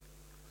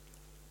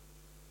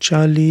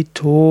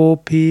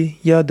Chalitopi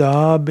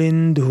yada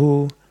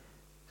bindhu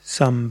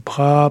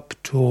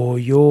samprapto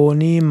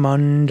yoni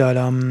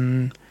mandalam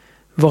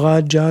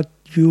vrajat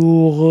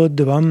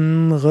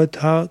yurdvam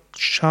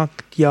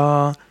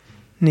ritakshaktya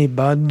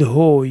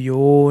nibadho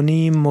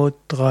yoni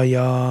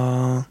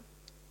mudraya.